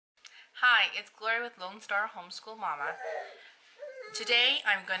Hi, it's Gloria with Lone Star Homeschool Mama. Today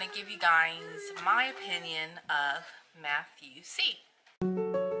I'm going to give you guys my opinion of Matthew C.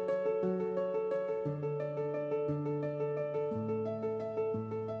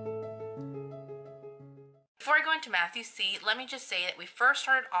 Before I go into Matthew C, let me just say that we first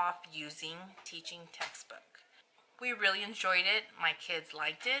started off using teaching textbook. We really enjoyed it. My kids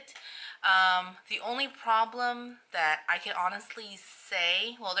liked it. The only problem that I can honestly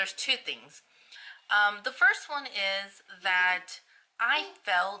say, well, there's two things. The first one is that I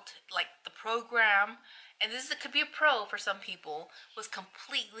felt like the program, and this could be a pro for some people, was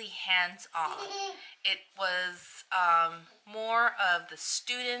completely hands-on. It was more of the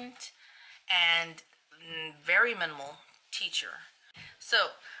student and very minimal teacher.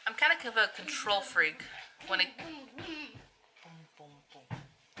 So I'm kind of a control freak when it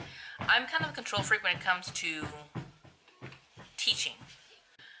I'm kind of a control freak when it comes to teaching.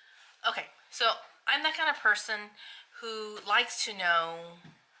 Okay, so I'm that kind of person who likes to know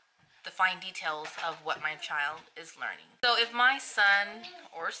the fine details of what my child is learning. So if my son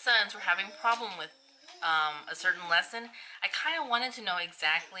or sons were having a problem with a certain lesson, I kind of wanted to know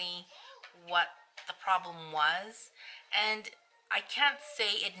exactly what the problem was, and I can't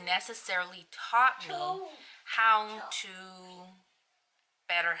say it necessarily taught me how to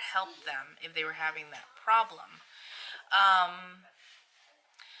better help them if they were having that problem.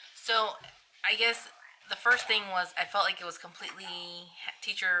 So I guess the first thing was I felt like it was completely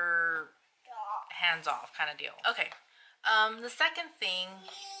teacher hands-off kind of deal. Okay. The second thing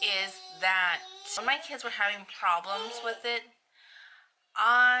is that when my kids were having problems with it,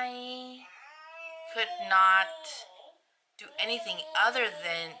 I could not do anything other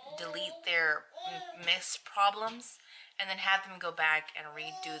than delete their missed problems and then have them go back and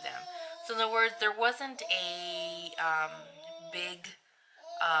redo them. So in other words, there wasn't a big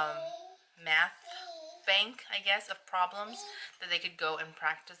math bank, I guess, of problems that they could go and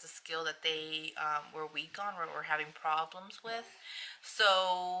practice a skill that they were weak on or were having problems with.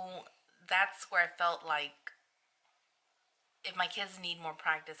 So that's where I felt like if my kids need more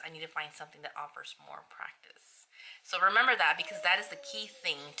practice, I need to find something that offers more practice. So remember that, because that is the key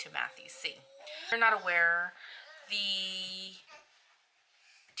thing to Matthew C. If you're not aware, the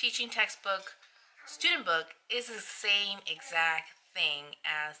teaching textbook student book is the same exact thing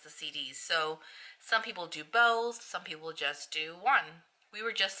as the CDs. So some people do both, some people just do one. We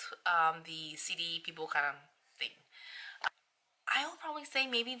were just the CD people kind of thing. I will probably say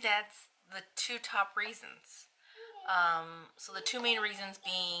maybe that's the two top reasons. So the two main reasons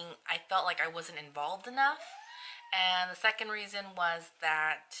being I felt like I wasn't involved enough, and the second reason was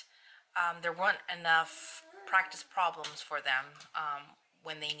that there weren't enough practice problems for them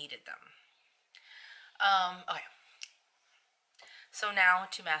when they needed them. Okay, so now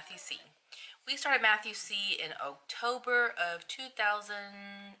to Matthew C. We started Matthew C in October of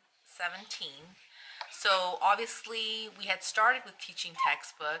 2017. So obviously we had started with teaching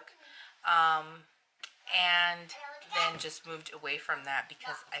textbook and then just moved away from that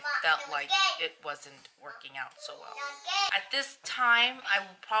because I felt like it wasn't working out so well. At this time, I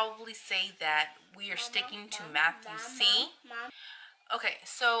will probably say that we are sticking to Matthew C. Okay,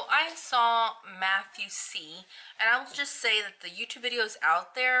 so I saw Matthew C, and I will just say that the YouTube videos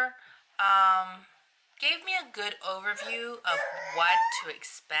out there gave me a good overview of what to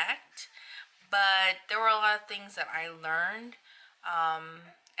expect, but there were a lot of things that I learned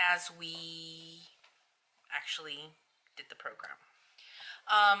as we actually did the program.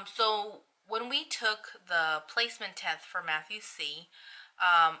 So when we took the placement test for Matthew C,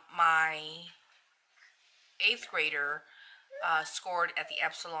 my 8th grader scored at the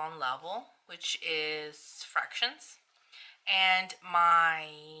epsilon level, which is fractions, and my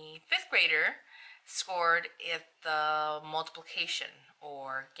 5th grader scored at the multiplication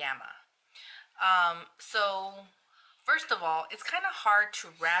or gamma. So first of all, it's kind of hard to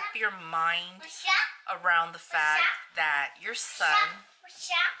wrap your mind around the fact that your son...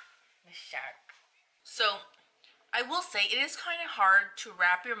 So I will say it is kind of hard to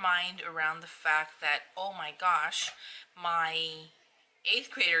wrap your mind around the fact that, oh my gosh, my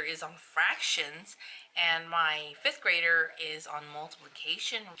 8th grader is on fractions and my 5th grader is on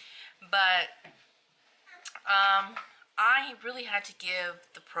multiplication. But I really had to give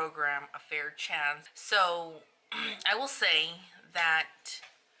the program a fair chance. So I will say that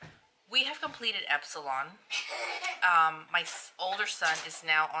we have completed epsilon. My older son is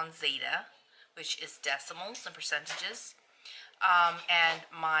now on zeta, which is decimals and percentages. And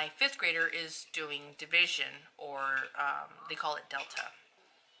my 5th grader is doing division, or they call it delta.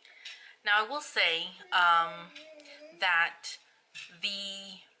 Now I will say that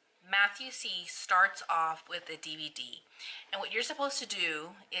the Matthew C starts off with a DVD. And what you're supposed to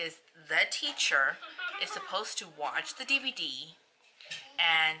do is the teacher is supposed to watch the DVD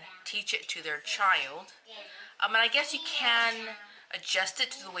and teach it to their child. And I guess you can adjust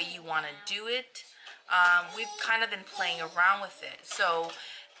it to the way you want to do it. We've kind of been playing around with it. So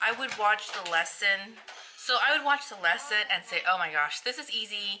I would watch the lesson. And say, oh my gosh, this is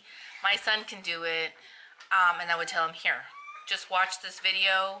easy. My son can do it. And I would tell him, here, just watch this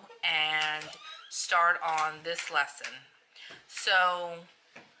video and start on this lesson. So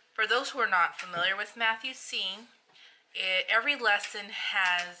for those who are not familiar with Matthew C, every lesson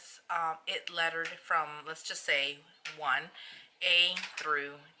has it lettered from, let's just say, 1, A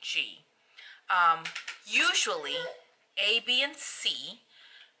through G. Usually, A, B, and C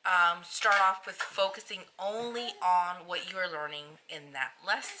start off with focusing only on what you are learning in that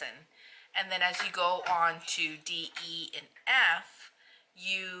lesson. And then as you go on to D, E, and F,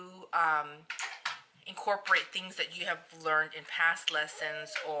 you incorporate things that you have learned in past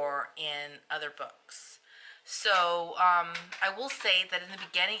lessons or in other books. So I will say that in the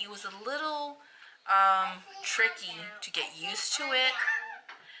beginning it was a little tricky to get used to it.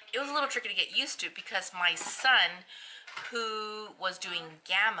 It was a little tricky to get used to because my son, who was doing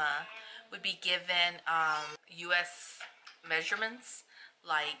gamma, would be given U.S. measurements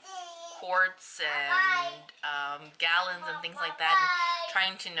like quarts and gallons and things like that, and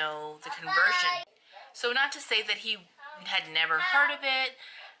trying to know the conversion. So not to say that he had never heard of it,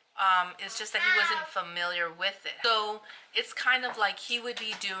 it's just that he wasn't familiar with it. So it's kind of like he would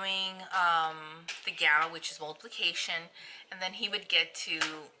be doing the gamma, which is multiplication, and then he would get to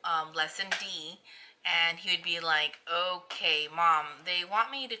lesson D, and he would be like, okay, Mom, they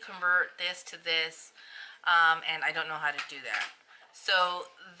want me to convert this to this, and I don't know how to do that. So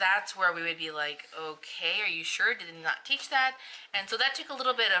that's where we would be like, okay, are you sure? Did not teach that? And so that took a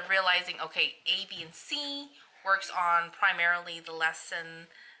little bit of realizing, okay, A, B, and C works on primarily the lesson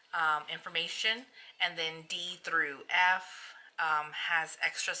information, and then D through F has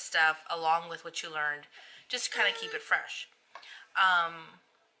extra stuff along with what you learned, just to kind of keep it fresh.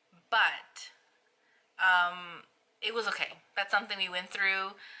 But it was okay. That's something we went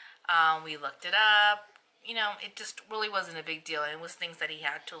through. We looked it up. You know, it just really wasn't a big deal. It was things that he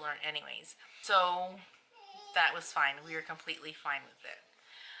had to learn anyways. So that was fine. We were completely fine with it.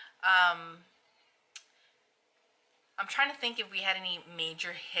 I'm trying to think if we had any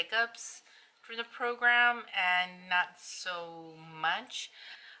major hiccups through the program, and not so much.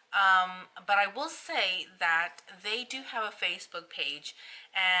 But I will say that they do have a Facebook page,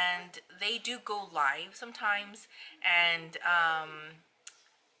 and they do go live sometimes, and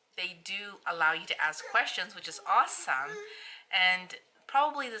they do allow you to ask questions, which is awesome. And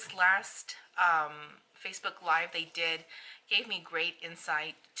probably this last Facebook Live they did gave me great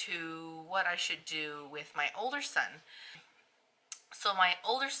insight to what I should do with my older son. So my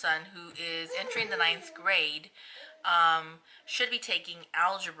older son, who is entering the 9th grade, should be taking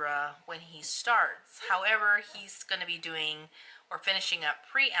algebra when he starts. However, he's going to be doing or finishing up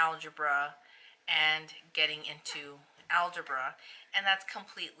pre-algebra and getting into algebra, and that's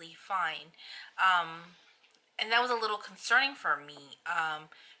completely fine. And that was a little concerning for me.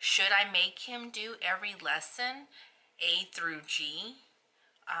 Should I make him do every lesson, A through G?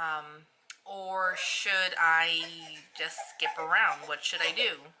 Or should I just skip around? What should I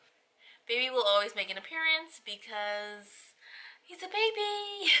do? Baby will always make an appearance because he's a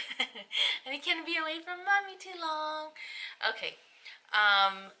baby and he can't be away from mommy too long. Okay,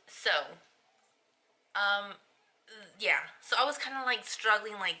 yeah, so I was kind of like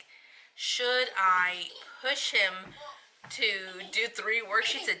struggling, like, should I push him to do 3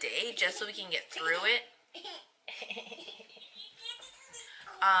 worksheets a day just so we can get through it?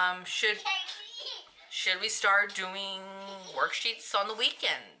 Should we start doing worksheets on the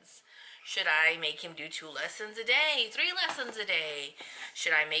weekends? Should I make him do 2 lessons a day, 3 lessons a day?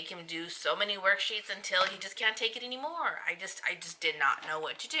 Should I make him do so many worksheets until he just can't take it anymore? I just did not know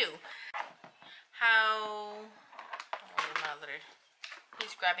what to do. Oh, mother.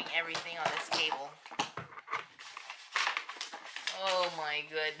 He's grabbing everything on this table. Oh my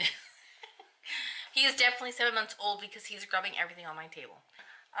goodness. He is definitely 7 months old because he's grabbing everything on my table.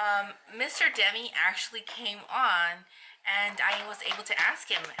 Mr. Demis actually came on, and I was able to ask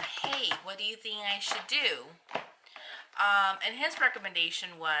him, hey, what do you think I should do? And his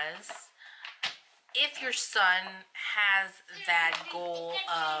recommendation was, if your son has that goal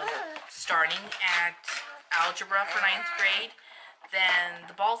of starting at algebra for 9th grade, then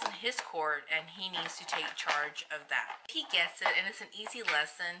the ball's in his court and he needs to take charge of that. If he gets it and it's an easy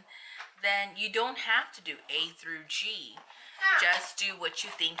lesson, then you don't have to do A through G. Just do what you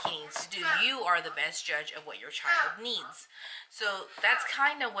think he needs to do. You are the best judge of what your child needs. So that's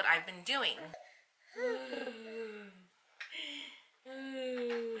kind of what I've been doing.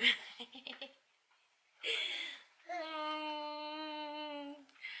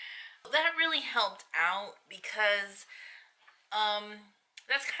 That really helped out because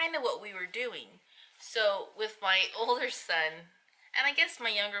that's kind of what we were doing. So with my older son, and I guess my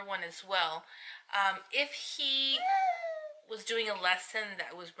younger one as well, if he was doing a lesson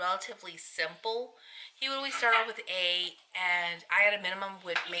that was relatively simple, he would always start off with A, and I at a minimum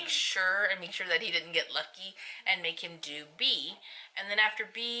would make sure that he didn't get lucky and make him do B, and then after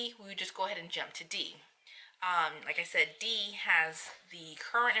B we would just go ahead and jump to D. Like I said, D has the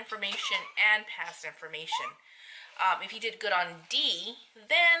current information and past information. If he did good on D,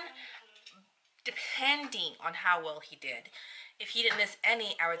 then depending on how well he did, if he didn't miss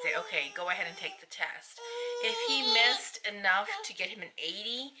any, I would say, okay, go ahead and take the test. If he missed enough to get him an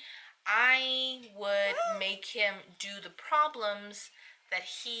 80, I would make him do the problems that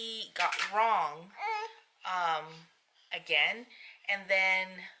he got wrong again, and then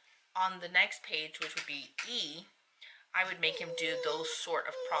on the next page, which would be E, I would make him do those sort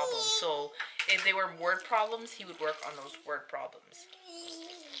of problems. So if they were word problems, he would work on those word problems.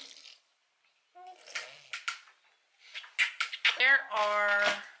 There are,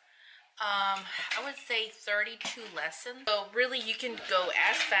 I would say 32 lessons. So really you can go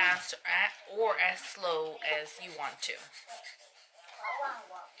as fast or as slow as you want to.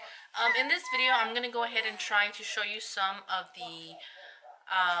 In this video, I'm going to go ahead and try to show you some of the,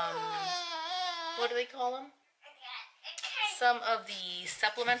 what do they call them? Some of the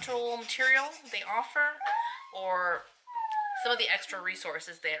supplemental material they offer, or some of the extra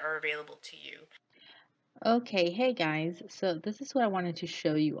resources that are available to you. Okay, hey guys, so this is what I wanted to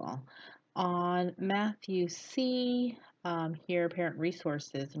show you all. On Matthew C, here, parent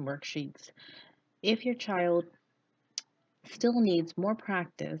resources and worksheets. If your child still needs more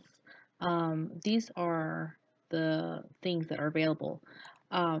practice, these are the things that are available.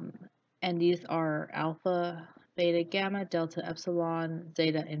 And these are alpha, beta, gamma, delta, epsilon,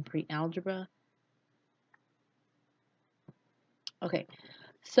 zeta, and pre-algebra. Okay,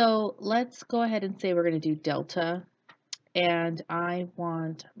 so let's go ahead and say we're going to do delta. And I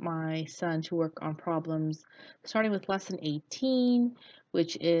want my son to work on problems starting with lesson 18,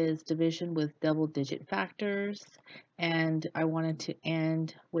 which is division with double-digit factors, and I wanted to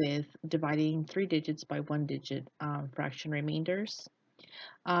end with dividing 3 digits by 1-digit fraction remainders.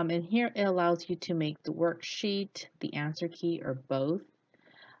 And here it allows you to make the worksheet, the answer key, or both.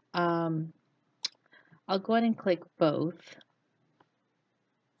 I'll go ahead and click both.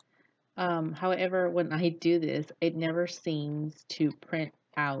 However, when I do this, it never seems to print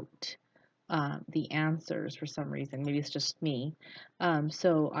out the answers for some reason. Maybe it's just me.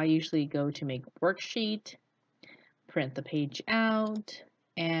 So I usually go to make worksheet, print the page out,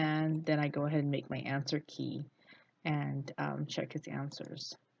 and then I go ahead and make my answer key and check his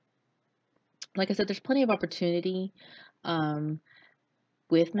answers. Like I said, there's plenty of opportunity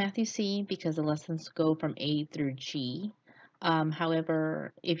with Matthew C because the lessons go from A through G.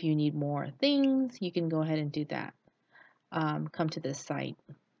 However, if you need more things, you can go ahead and do that. Come to this site.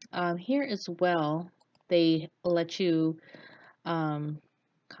 Here as well, they let you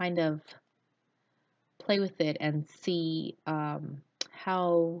kind of play with it and see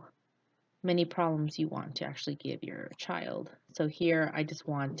how many problems you want to actually give your child. So here I just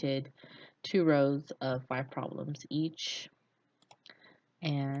wanted 2 rows of 5 problems each,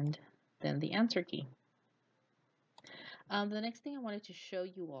 and then the answer key. The next thing I wanted to show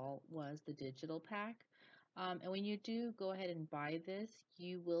you all was the digital pack. And when you do go ahead and buy this,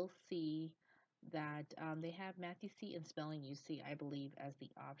 you will see that they have Matthew C and Spelling UC, I believe, as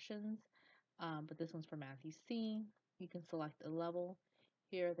the options. But this one's for Matthew C. You can select a level.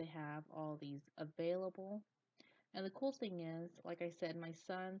 Here they have all these available. And the cool thing is, like I said, my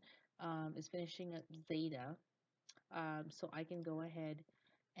son is finishing up Zeta. So I can go ahead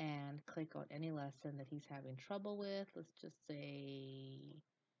and click on any lesson that he's having trouble with. Let's just say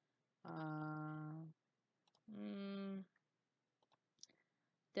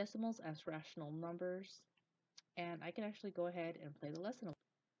decimals as rational numbers, and I can actually go ahead and play the lesson.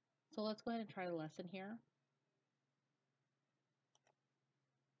 So let's go ahead and try the lesson here.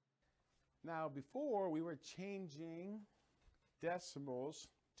 Now before we were changing decimals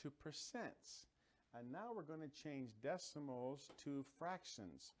to percents, and now we're going to change decimals to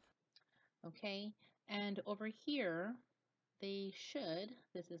fractions. Okay, and over here they should,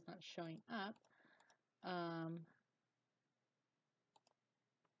 this is not showing up,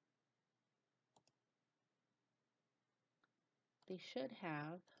 they should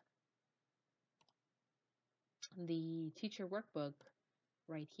have the teacher workbook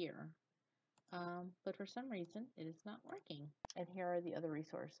right here. But for some reason, it is not working. And here are the other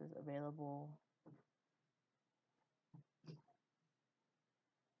resources available.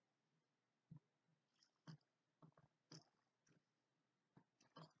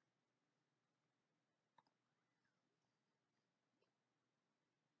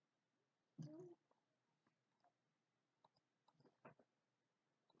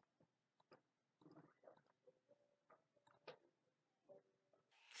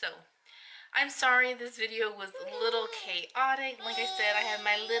 So, I'm sorry this video was a little chaotic. Like I said, I have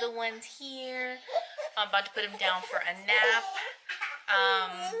my little ones here. I'm about to put them down for a nap.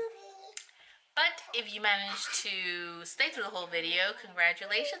 But if you managed to stay through the whole video,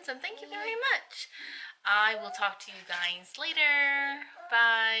 congratulations and thank you very much. I will talk to you guys later.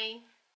 Bye.